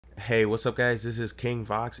Hey, what's up guys? This is King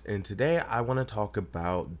Vox and today I want to talk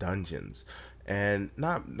about dungeons. And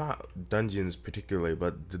not dungeons particularly,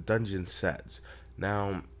 but the dungeon sets.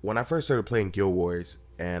 Now, when I first started playing Guild Wars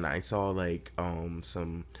and I saw like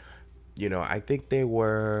some I think they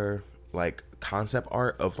were like concept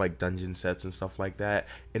art of like dungeon sets and stuff like that,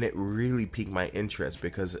 and it really piqued my interest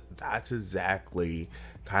because that's exactly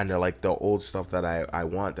kind of like the old stuff that I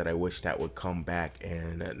want, that I wish that would come back,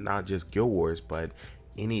 and not just Guild Wars but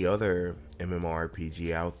any other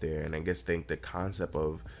MMORPG out there. And I guess think the concept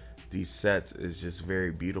of these sets is just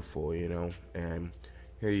very beautiful, and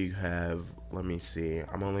here you have, let me see,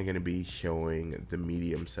 I'm only going to be showing the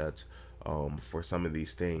medium sets for some of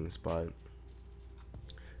these things, but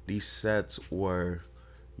these sets were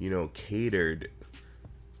catered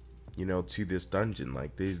to this dungeon.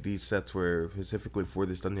 Like these sets were specifically for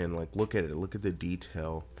this dungeon. Like look at it, look at the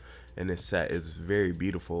detail in this set. It's very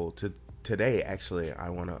beautiful. Today actually I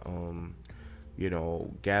want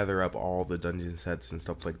to gather up all the dungeon sets and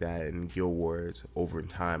stuff like that in Guild Wars over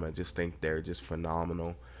time. I just think they're just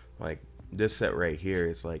phenomenal. Like this set right here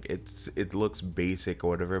is like, it looks basic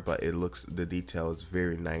or whatever, but the detail is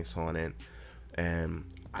very nice on it, and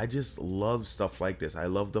I just love stuff like this. I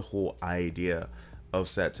love the whole idea of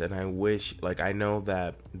sets, and I wish, like, I know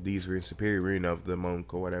that these runes, Superior Rune of the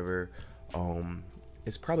Monk or whatever,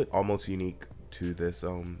 it's probably almost unique to this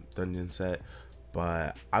dungeon set,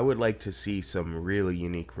 but I would like to see some really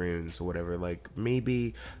unique runes or whatever. Like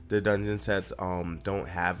maybe the dungeon sets don't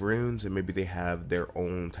have runes, and maybe they have their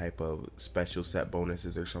own type of special set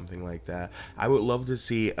bonuses or something like that. I would love to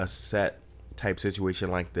see a set type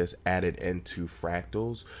situation like this added into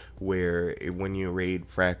fractals, where when you raid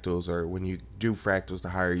fractals or when you do fractals, the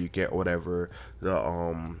higher you get, whatever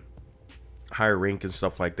the higher rank and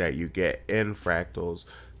stuff like that you get in fractals,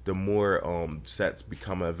 the more sets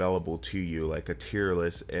become available to you, like a tier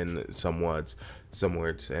list in somewhat.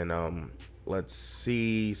 And let's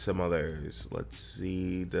see some others. Let's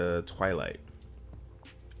see the Twilight.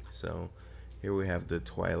 So here we have the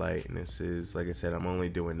Twilight, and this is, like I said, I'm only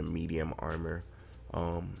doing the medium armor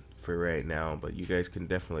for right now, but you guys can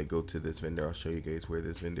definitely go to this vendor. I'll show you guys where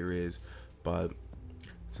this vendor is. But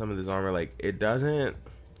some of this armor, like, it doesn't,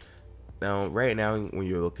 now right now when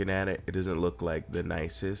you're looking at it, it doesn't look like the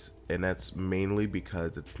nicest, and that's mainly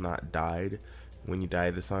because it's not dyed. When you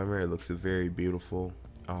dye this armor, it looks very beautiful.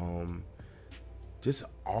 Just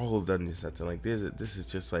all of dungeon sets, and like this is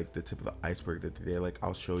just like the tip of the iceberg that they did. Like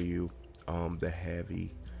I'll show you the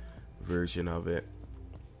heavy version of it,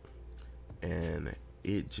 and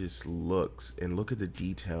it just looks, and look at the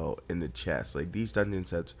detail in the chest. Like these dungeon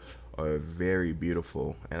sets are very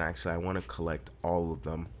beautiful, and actually I want to collect all of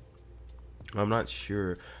them. I'm not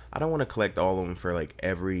sure, I don't want to collect all of them for like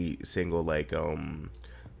every single like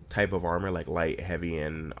type of armor, like light, heavy,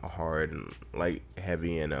 and hard, and light,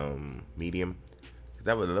 heavy, and medium.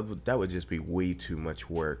 That would just be way too much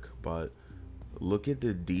work. But look at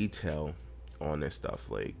the detail on this stuff,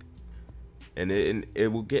 like, and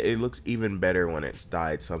it looks even better when it's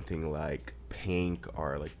dyed something like pink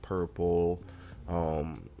or like purple,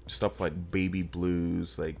 stuff like baby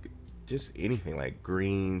blues, like just anything like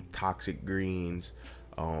green, toxic greens.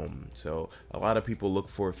 So a lot of people look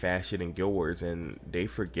for fashion in Guild Wars and they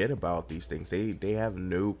forget about these things. They have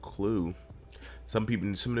no clue. Some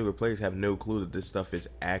newer players have no clue that this stuff is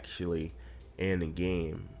actually in the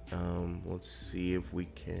game. Let's see if we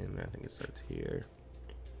can, I think it starts here,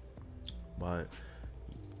 but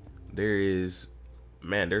there's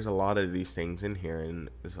a lot of these things in here, and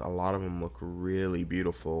a lot of them look really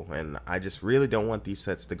beautiful, and I just really don't want these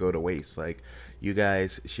sets to go to waste. Like, you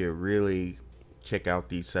guys should really check out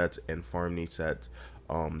these sets and farm these sets.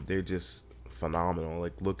 They're just phenomenal.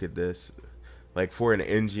 Like, look at this. Like, for an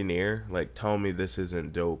engineer, like, tell me this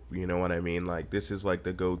isn't dope. You know what I mean? Like, this is like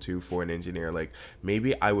the go-to for an engineer. Like,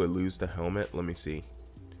 maybe I would lose the helmet. Let me see.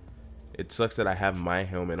 It sucks that I have my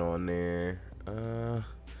helmet on there.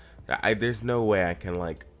 There's no way I can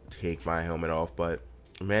like take my helmet off, but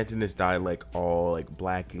imagine this dyed like all like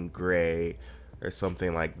black and gray or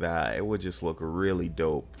something like that. It would just look really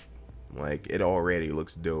dope. Like, it already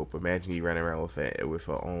looks dope. Imagine you running around with a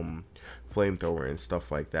flamethrower and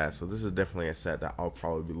stuff like that. So this is definitely a set that I'll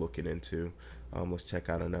probably be looking into. Let's check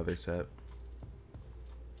out another set.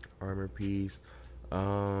 Armor piece. I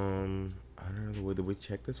don't know, did we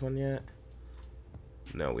check this one yet?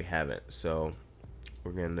 No, we haven't. So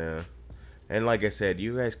we're gonna, and like I said,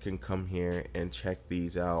 you guys can come here and check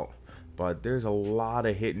these out, but there's a lot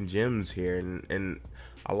of hidden gems here, and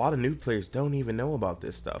a lot of new players don't even know about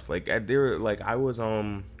this stuff. Like I was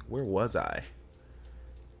where was I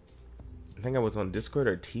think I was on Discord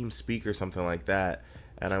or TeamSpeak or something like that,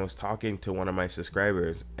 and I was talking to one of my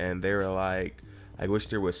subscribers, and they were like, I wish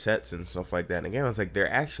there was sets and stuff like that in the game. I was like, there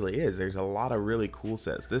actually is. There's a lot of really cool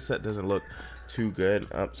sets. This set doesn't look too good.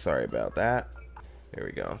 Oh, sorry about that. There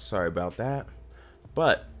we go. Sorry about that.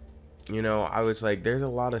 But, you know, I was like, there's a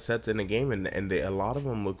lot of sets in the game, and a lot of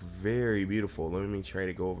them look very beautiful. Let me try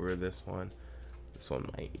to go over this one. This one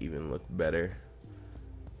might even look better.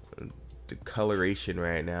 The coloration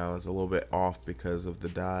right now is a little bit off because of the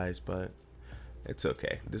dyes, but it's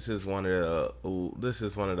okay. This is one of the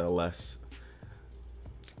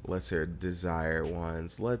lesser desire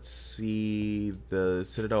ones. Let's see, the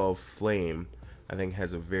Citadel of Flame I think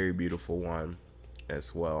has a very beautiful one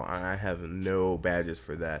as well. I have no badges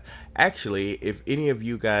for that. Actually, if any of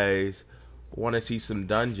you guys want to see some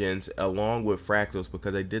dungeons along with fractals,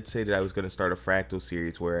 because I did say that I was going to start a fractal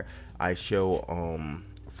series where I show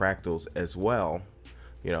fractals as well,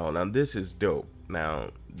 you know, now this is dope.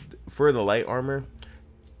 Now for the light armor,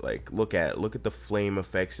 like look at the flame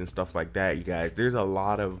effects and stuff like that, you guys. There's a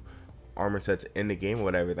lot of armor sets in the game or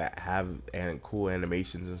whatever that have cool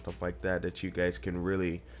animations and stuff like that that you guys can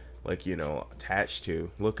really, like, you know, attach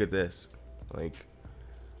to. Look at this. Like,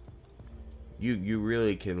 you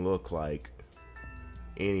really can look like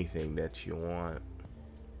anything that you want.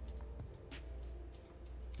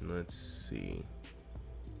 Let's see.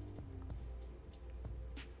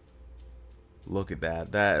 Look at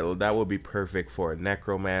that. That would be perfect for a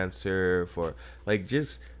necromancer, for like,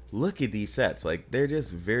 just look at these sets. Like, they're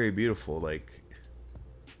just very beautiful. Like,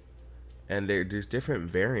 and there's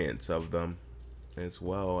different variants of them as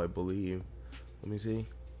well, I believe. Let me see.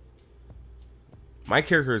 My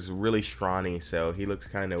character is really scrawny, so he looks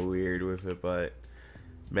kind of weird with it, but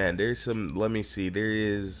man, there's some, let me see, there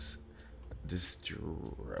is this,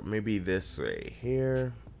 maybe this right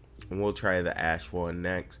here, and we'll try the ash one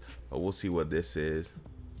next, but we'll see what this is.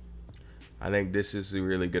 I think this is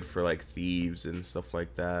really good for like thieves and stuff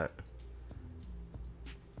like that.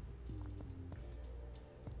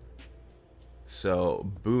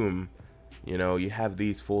 So boom, you know, you have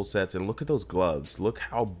these full sets, and look at those gloves. Look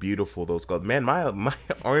how beautiful those gloves. Man, my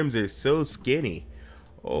arms are so skinny.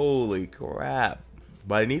 Holy crap.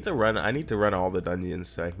 But I need to run all the dungeons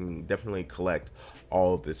so I can definitely collect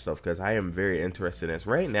all of this stuff, because I am very interested in this.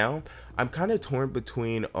 Right now, I'm kind of torn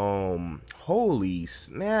between holy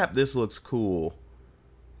snap, this looks cool.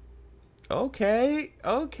 Okay.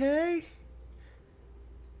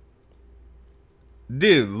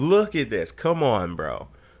 Dude, look at this. Come on, bro.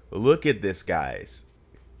 Look at this, guys.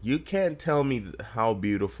 You can't tell me how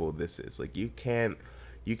beautiful this is. Like, you can't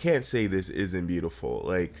say this isn't beautiful.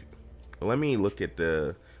 Like, let me look at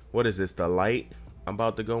the, what is this, the light I'm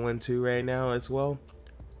about to go into right now as well.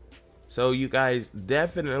 So you guys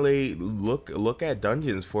definitely look at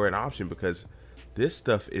dungeons for an option, because this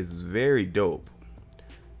stuff is very dope.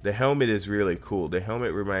 The helmet is really cool. The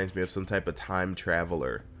helmet reminds me of some type of time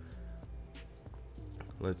traveler.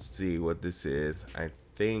 Let's see what this is. I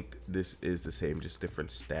think this is the same, just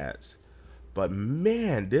different stats. But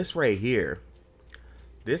man, this right here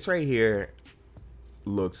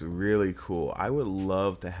looks really cool. I would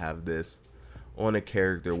love to have this on a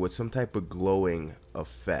character with some type of glowing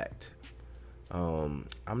effect. I'm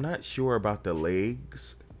not sure about the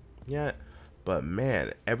legs yet, but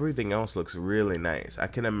man, everything else looks really nice. I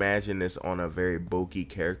can imagine this on a very bulky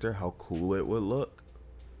character, how cool it would look.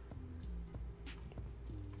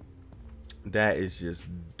 That is just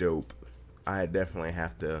dope. I definitely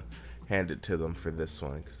have to hand it to them for this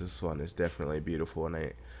one, because this one is definitely beautiful,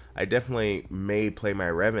 and I definitely may play my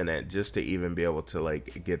Revenant just to even be able to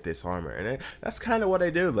like get this armor. And that's kind of what I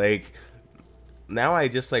do. Like, now I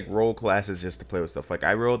just like roll classes just to play with stuff. Like,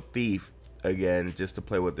 I rolled Thief again just to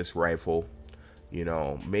play with this rifle. You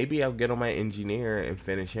know, maybe I'll get on my engineer and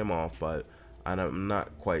finish him off, but I'm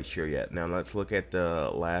not quite sure yet. Now let's look at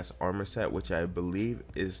the last armor set, which I believe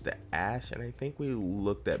is the Ash, and I think we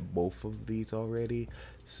looked at both of these already.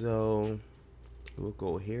 So we'll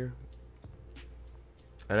go here,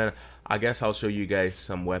 and then I guess I'll show you guys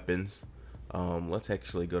some weapons. Let's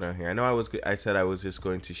actually go down here. I know I said I was just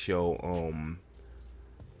going to show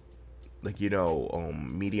like, you know,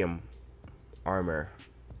 medium armor,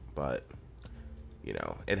 but you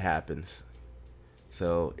know, it happens.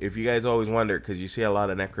 So if you guys always wonder, because you see a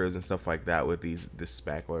lot of necros and stuff like that with this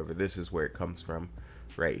spec or whatever, this is where it comes from,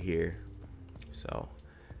 right here. So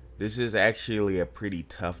this is actually a pretty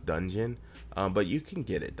tough dungeon, but you can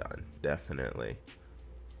get it done, definitely.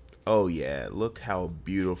 Oh yeah, look how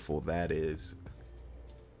beautiful that is.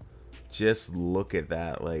 Just look at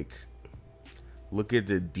that. Like, Look at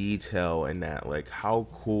the detail in that. Like, how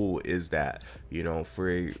cool is that? You know, for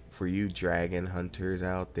you dragon hunters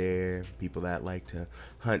out there, people that like to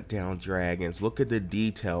hunt down dragons, look at the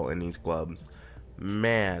detail in these gloves.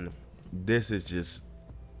 Man, this is just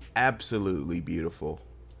absolutely beautiful.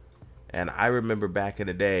 And I remember back in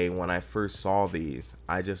the day when I first saw these,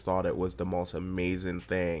 I just thought it was the most amazing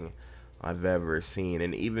thing I've ever seen.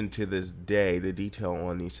 And even to this day, the detail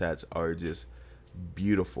on these sets are just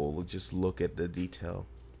beautiful. Just look at the detail.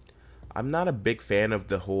 I'm not a big fan of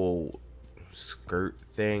the whole skirt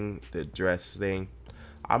thing, the dress thing.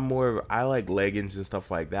 I like leggings and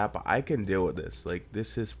stuff like that, but I can deal with this. Like,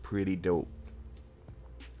 this is pretty dope.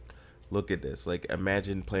 Look at this. Like,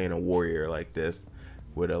 imagine playing a warrior like this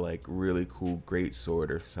with a like really cool great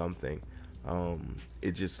sword or something.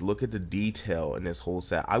 It just, look at the detail in this whole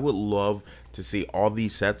set. I would love to see all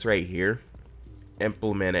these sets right here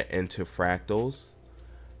implemented into fractals.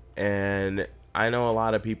 And I know a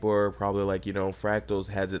lot of people are probably like, you know, fractals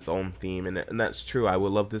has its own theme, and that's true. I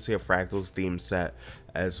would love to see a fractals theme set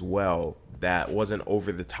as well that wasn't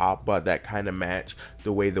over the top, but that kind of match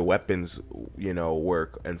the way the weapons, you know,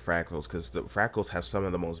 work in fractals, because the fractals have some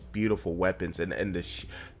of the most beautiful weapons. And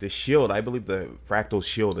the shield, I believe the fractal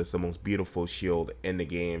shield is the most beautiful shield in the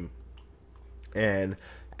game. And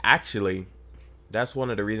actually, that's one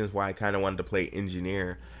of the reasons why I kind of wanted to play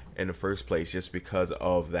engineer in the first place, just because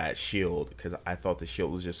of that shield, because I thought the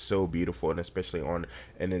shield was just so beautiful, and especially on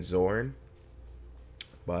an Azoran.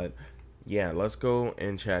 But yeah, let's go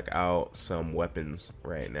and check out some weapons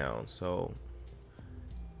right now. So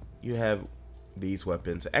you have these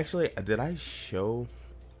weapons. Actually, did I show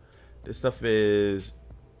this stuff? Is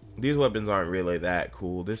these weapons aren't really that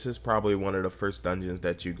cool. This is probably one of the first dungeons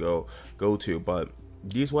that you go to, but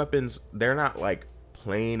these weapons, they're not like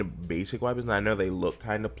plain basic weapons. I know they look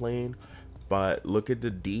kind of plain, but look at the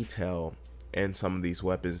detail in some of these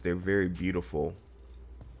weapons. They're very beautiful.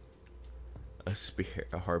 A spear,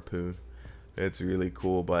 a harpoon, it's really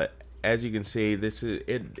cool. But as you can see, this is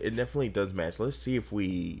it definitely does match. Let's see if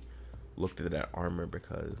we looked at that armor,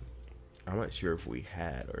 because I'm not sure if we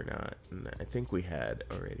had or not. I think we had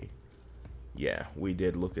already. Yeah, we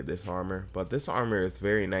did look at this armor, but this armor is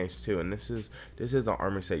very nice too. And this is the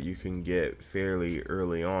armor set you can get fairly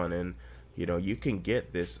early on, and you know, you can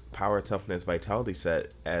get this power, toughness, vitality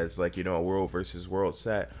set as like, you know, a world versus world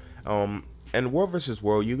set. And world versus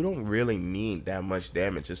world, you don't really need that much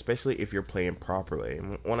damage, especially if you're playing properly.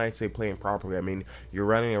 And when I say playing properly, I mean you're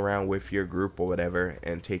running around with your group or whatever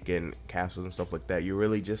and taking castles and stuff like that. You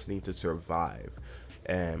really just need to survive,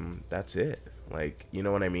 and that's it. Like, you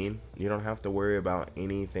know what I mean? You don't have to worry about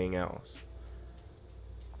anything else.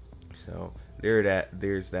 So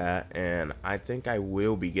there's that. And I think I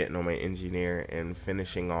will be getting on my engineer and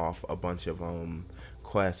finishing off a bunch of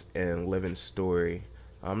quests and living story.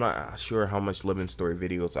 I'm not sure how much living story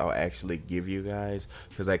videos I'll actually give you guys,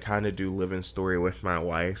 because I kind of do living story with my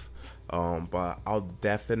wife. But I'll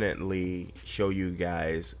definitely show you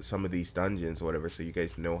guys some of these dungeons or whatever, so you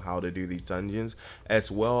guys know how to do these dungeons,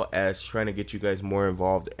 as well as trying to get you guys more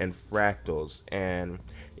involved in fractals. And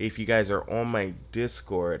if you guys are on my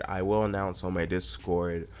Discord, I will announce on my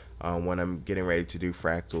Discord when I'm getting ready to do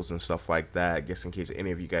fractals and stuff like that, just in case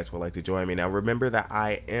any of you guys would like to join me. Now remember that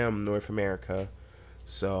I am North America,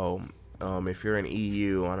 so if you're in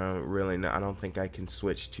EU, I don't think I can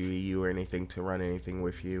switch to EU or anything to run anything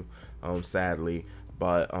with you, sadly.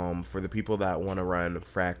 But for the people that want to run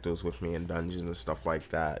fractals with me in dungeons and stuff like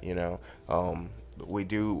that, you know,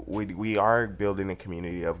 we are building a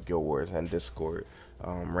community of Guild Wars and Discord.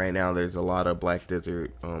 Right now there's a lot of Black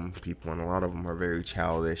Desert people, and a lot of them are very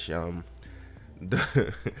childish. You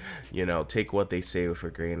know, take what they say with a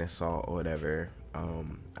grain of salt or whatever.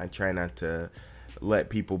 I try not to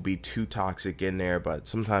let people be too toxic in there, but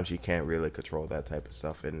sometimes you can't really control that type of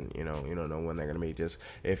stuff, and you know, you don't know when they're gonna be. Just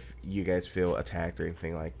if you guys feel attacked or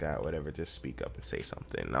anything like that, whatever, just speak up and say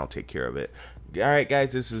something, and I'll take care of it. All right,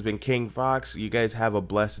 guys, this has been King Vox. You guys have a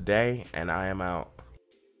blessed day, and I am out.